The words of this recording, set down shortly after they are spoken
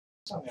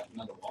Tell me up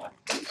another line,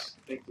 please.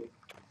 Thank you.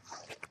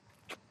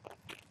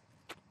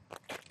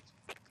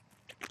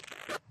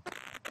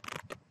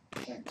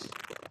 Thanks.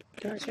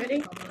 Guys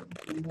ready?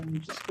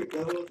 Just a quick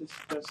level, this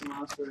person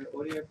asked for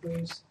audio,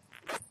 please.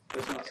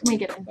 Can we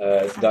get in?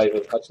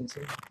 David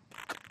Huchinson.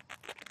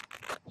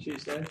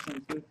 Tuesday,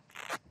 sounds good.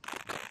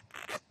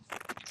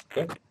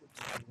 Okay.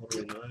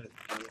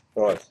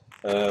 Right.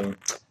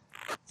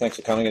 Thanks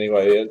for coming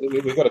anyway.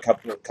 We've got a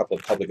couple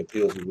of public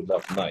appeals we would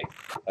like to make.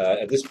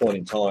 At this point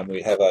in time,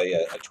 we have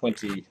a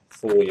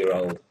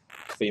 24-year-old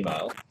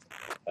female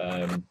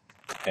and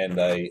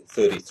a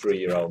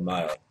 33-year-old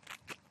male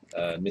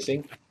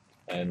missing,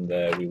 and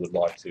we would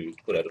like to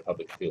put out a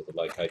public appeal to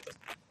locate them.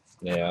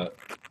 Now,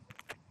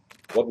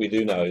 what we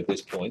do know at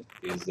this point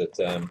is that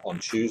on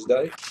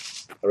Tuesday,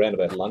 around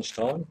about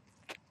lunchtime,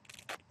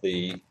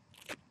 the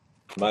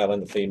male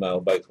and the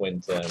female both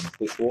went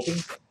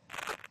bushwalking.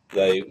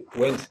 They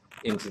went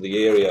into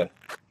the area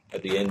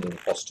at the end of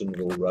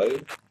Austinville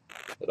Road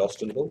at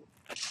Austinville.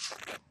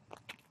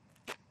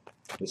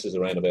 This is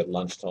around about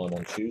lunchtime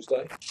on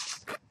Tuesday.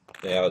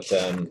 Now, at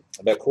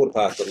about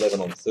 11:15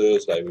 on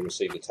Thursday, we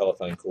received a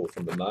telephone call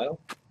from the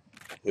male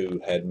who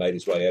had made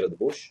his way out of the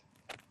bush,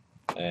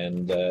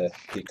 and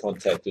he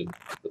contacted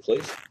the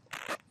police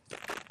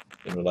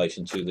in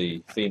relation to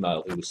the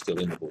female who was still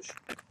in the bush.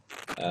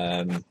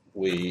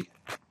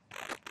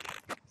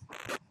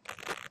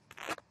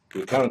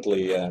 We're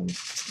currently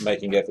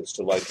making efforts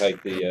to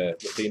locate the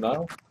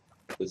female.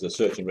 There's a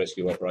search and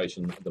rescue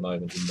operation at the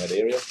moment in that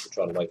area to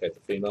try to locate the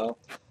female.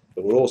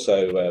 But we're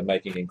also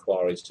making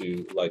inquiries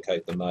to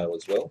locate the male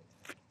as well.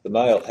 The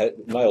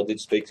male did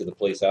speak to the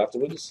police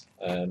afterwards,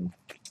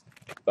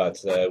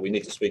 but we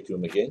need to speak to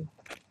him again.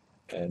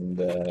 And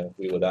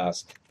we would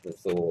ask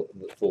for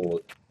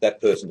that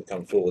person to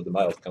come forward, the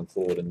male to come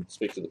forward and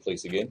speak to the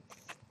police again.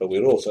 But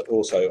we'd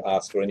also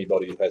ask for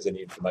anybody who has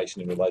any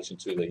information in relation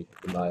to the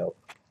male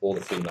or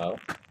the female,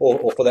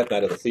 or for that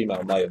matter, the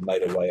female may have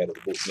made her way out of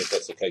the bush, and if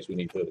that's the case, we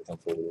need her to come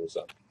forward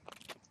also.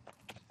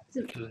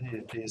 Did he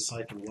appear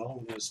safe and well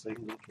when he was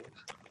speaking to the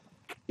police?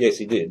 Yes,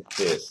 he did,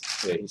 yes.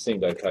 Yeah, he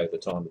seemed okay at the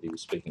time that he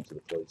was speaking to the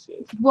police,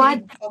 yes. Why?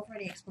 Did he offer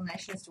any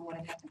explanation as to what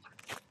had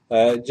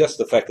happened? Just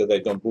the fact that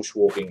they'd gone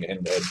bushwalking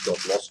and had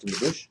got lost in the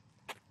bush,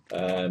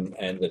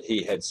 and that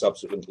he had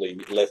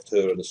subsequently left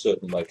her at a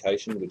certain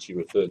location, which he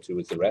referred to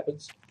as the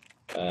Rapids,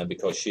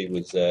 because she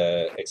was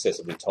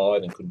excessively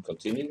tired and couldn't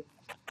continue,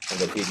 and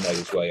that he'd made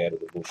his way out of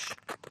the bush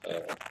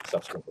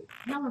subsequently.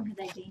 How long had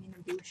they been in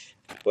the bush?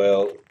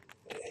 Well,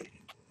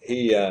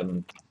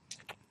 the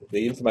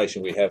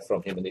information we have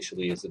from him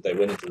initially is that they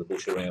went into the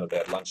bush around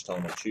about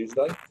lunchtime on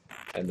Tuesday,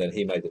 and then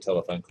he made the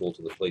telephone call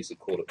to the police at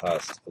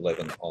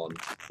 11:15 on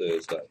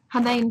Thursday.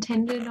 Had they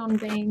intended on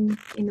being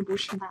in the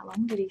bush for that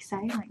long? Did he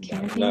say, like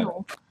camping?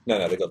 No,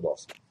 they got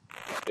lost.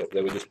 Yeah,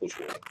 they were just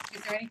bushwalking.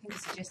 Is there anything to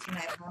suggest he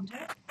may have harmed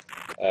her?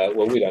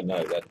 Well, we don't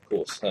know that, of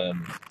course.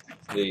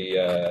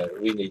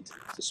 We need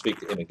to speak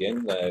to him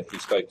again. He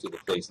spoke to the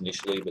police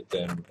initially, but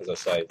as I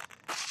say,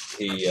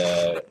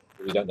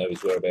 we don't know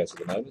his whereabouts at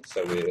the moment,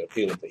 so we're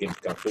appealing for him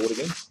to come forward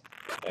again.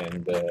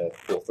 And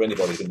for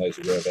anybody who knows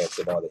the whereabouts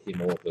of either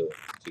him or her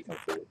to come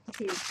forward. Does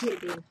he appear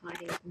to be in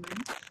hiding at the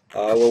moment?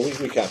 Well,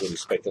 we can't really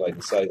speculate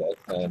and say that.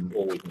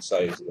 All we can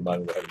say is at the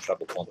moment we're having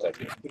trouble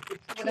contacting him.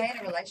 Were they in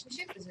a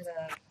relationship? Is it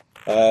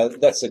a...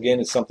 That's, again,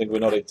 is something we're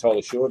not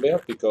entirely sure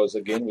about, because,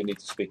 again, we need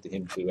to speak to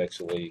him to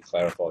actually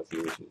clarify a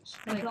few issues.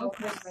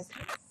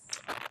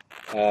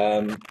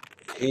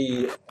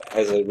 He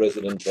has a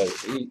resident,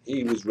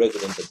 he was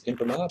resident at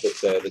Pimpamar,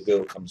 but the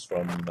girl comes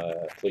from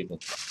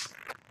Cleveland.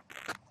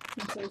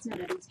 And so it's not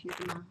at his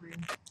Pimpamar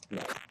home?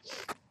 No.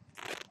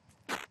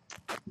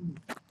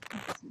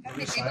 How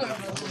many people are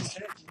involved in the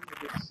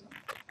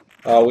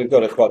search? We've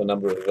got quite a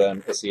number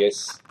of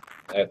SES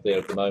out there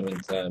at the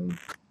moment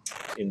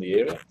in the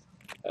area.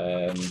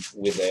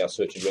 With our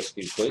search and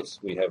rescue police.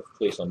 We have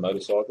police on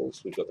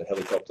motorcycles. We've got the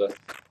helicopter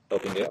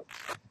helping out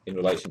in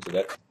relation to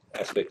that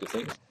aspect of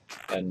things.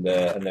 And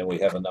then we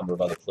have a number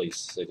of other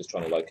police just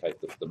trying to locate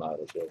the male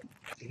as well.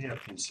 Did he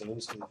have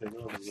concerns with the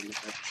female? Was it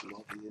actually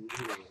not the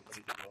injury or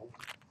anything wrong?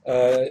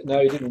 No,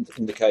 he didn't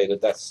indicate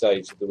at that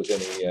stage that there was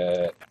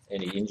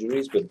any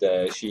injuries, but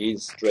she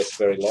is dressed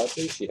very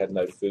lightly. She had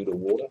no food or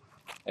water,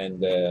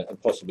 and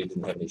possibly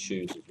didn't have any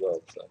shoes as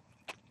well. So.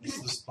 Is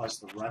this place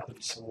the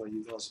Rapids somewhere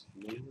you guys are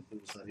familiar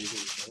with? Was that easy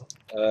as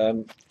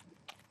well?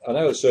 I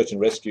know the search and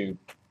rescue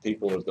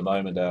people at the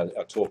moment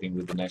are talking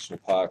with the national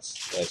parks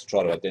to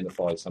try to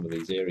identify some of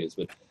these areas,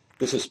 but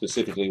this is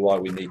specifically why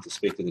we need to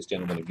speak to this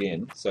gentleman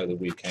again, so that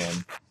we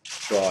can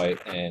try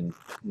and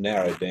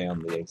narrow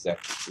down the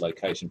exact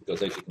location,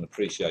 because as you can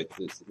appreciate,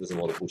 there's a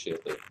lot of bush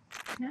out there.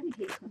 How did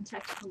he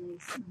contact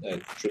police?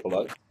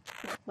 000.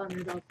 By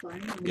mobile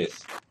phone?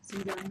 Yes.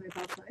 Single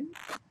mobile phone?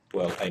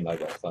 Well, a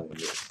mobile phone,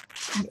 yes.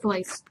 Have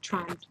police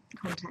tried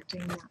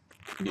contacting that?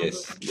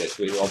 Yes.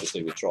 We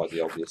tried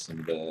the obvious,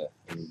 and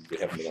we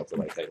haven't been able to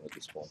locate him at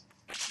this point.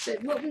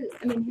 But how did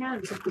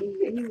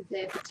he was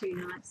there for 2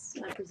 nights,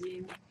 I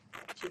presume.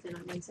 Tuesday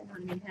night, Wednesday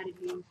night. How did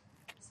he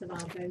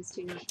survive those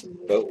two national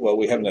Well,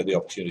 we haven't had the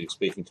opportunity of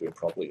speaking to him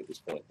properly at this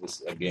point.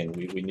 This again,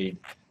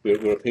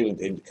 we're appealing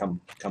to him to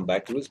come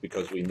back to us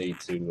because we need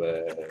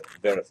to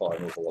verify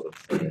an awful lot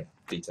of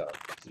detail.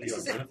 Did he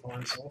identify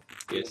himself?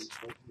 Yes.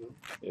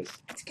 Yes.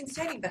 It's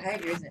concerning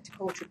behaviour, isn't it, to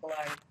call Triple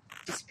O,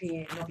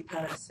 disappear, not be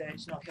part of the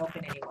search, not help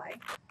in any way.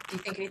 Do you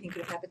think anything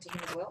could have happened to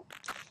him as well?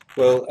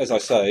 Well, as I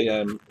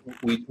say,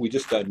 we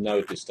just don't know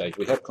at this stage.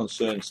 We have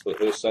concerns for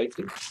her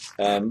safety,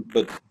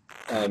 but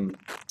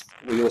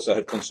we also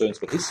have concerns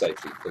for his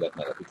safety, for that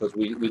matter, because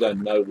we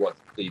don't know what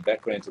the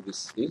background to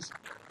this is.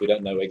 We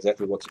don't know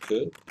exactly what's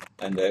occurred,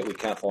 and we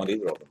can't find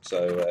either of them.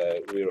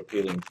 So we're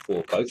appealing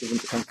for both of them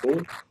to come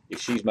forward. If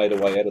she's made her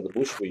way out of the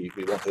bush, we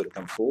want her to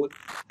come forward.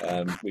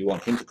 We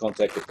want him to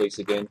contact the police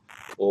again,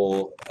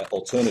 or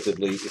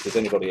alternatively, if there's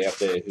anybody out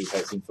there who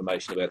has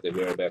information about their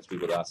whereabouts, we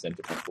would ask them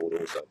to come forward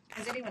also.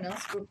 Has anyone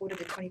else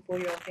reported a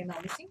 24-year-old female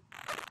missing?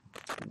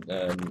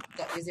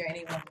 Is there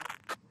anyone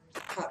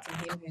apart from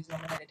him who's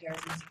nominated her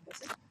as a missing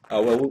person?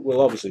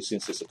 Well, obviously,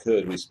 since this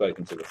occurred, we've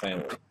spoken to the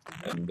family,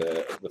 and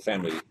the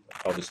family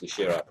obviously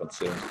share our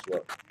concerns as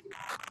well.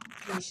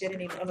 Can you shed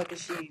any light?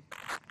 Is she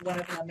one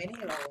of how many,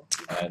 or?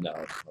 No,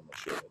 I'm not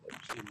sure about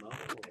that. Is she a mother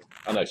or?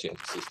 I know she has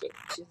a sister,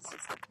 She's a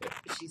sister. But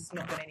she's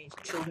not got any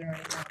children or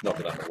anything? not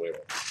that I'm aware of.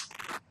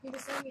 You were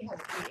saying you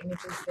had a few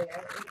images there.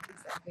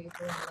 Is that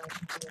vehicle in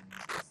relation to this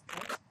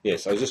case?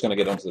 Yes, I was just going to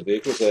get onto the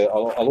vehicles.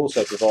 I'll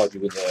also provide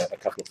you with a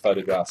couple of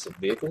photographs of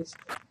vehicles.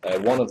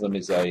 One of them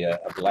is a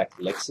black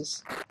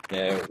Lexus.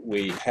 Now,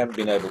 we have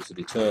been able to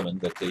determine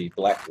that the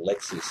black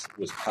Lexus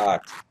was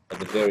parked at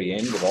the very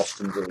end of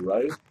Austinville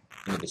Road,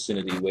 in the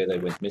vicinity where they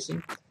went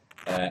missing,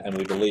 and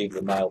we believe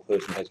the male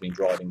person has been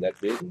driving that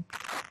vehicle.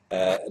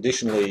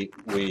 Additionally,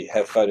 we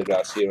have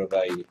photographs here of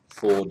a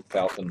Ford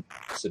Falcon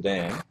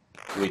sedan,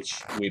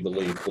 which we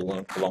believe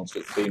belongs to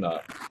a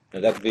female. Now,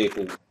 that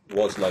vehicle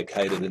was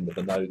located in the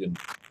Benogan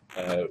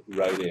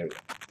road area,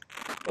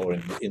 or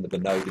in the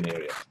Benogan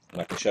area,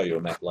 and I can show you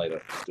a map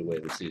later as to where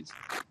this is.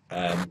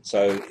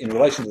 So in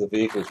relation to the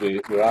vehicles,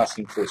 we're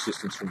asking for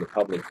assistance from the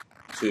public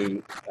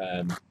to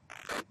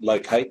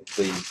locate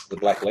the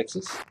black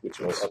Lexus,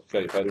 which I'll show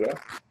you a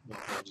photograph. My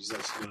apologies,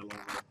 that's no longer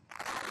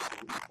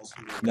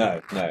possible.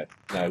 No.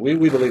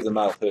 We believe the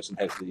male person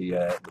has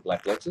the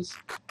black Lexus,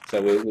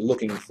 so we're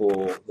looking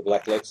for the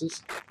black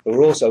Lexus. But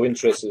we're also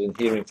interested in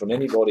hearing from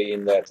anybody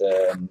in that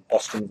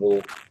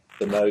Austinville,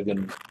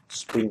 Benogan,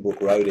 Springbrook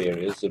Road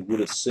areas that would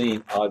have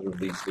seen either of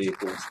these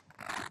vehicles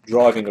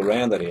driving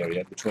around that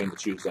area between the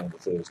Tuesday and the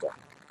Thursday.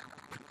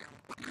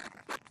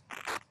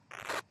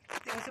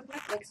 There was a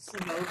black Lexus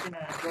involved in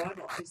a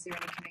drive-off. Is there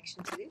any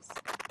connection to this?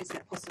 Is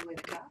that possibly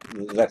the car?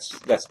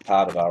 That's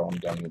part of our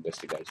ongoing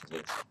investigation,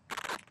 yes.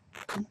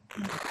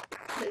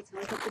 Let's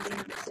hope it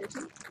could be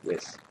certain.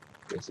 Yes,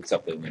 it's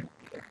up there now.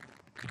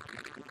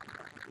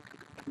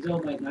 Is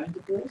all made known to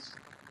police?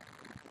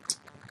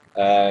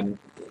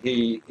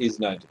 He is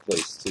known to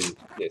police too.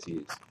 Yes, he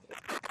is. Do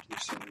you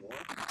see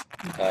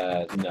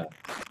why? No.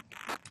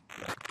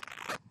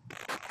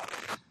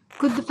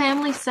 Could the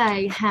family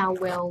say how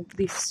well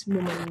this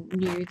woman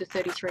knew the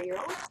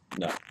 33-year-old?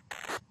 No.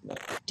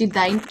 Did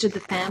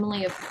the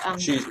family of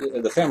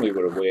The family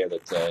were aware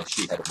that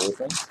she had a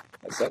boyfriend,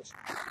 as such,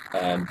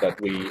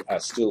 but we are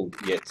still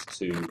yet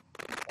to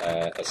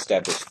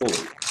establish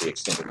fully the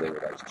extent of their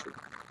relationship.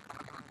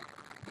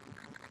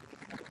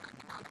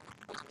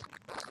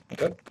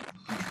 Okay.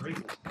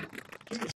 Briefly.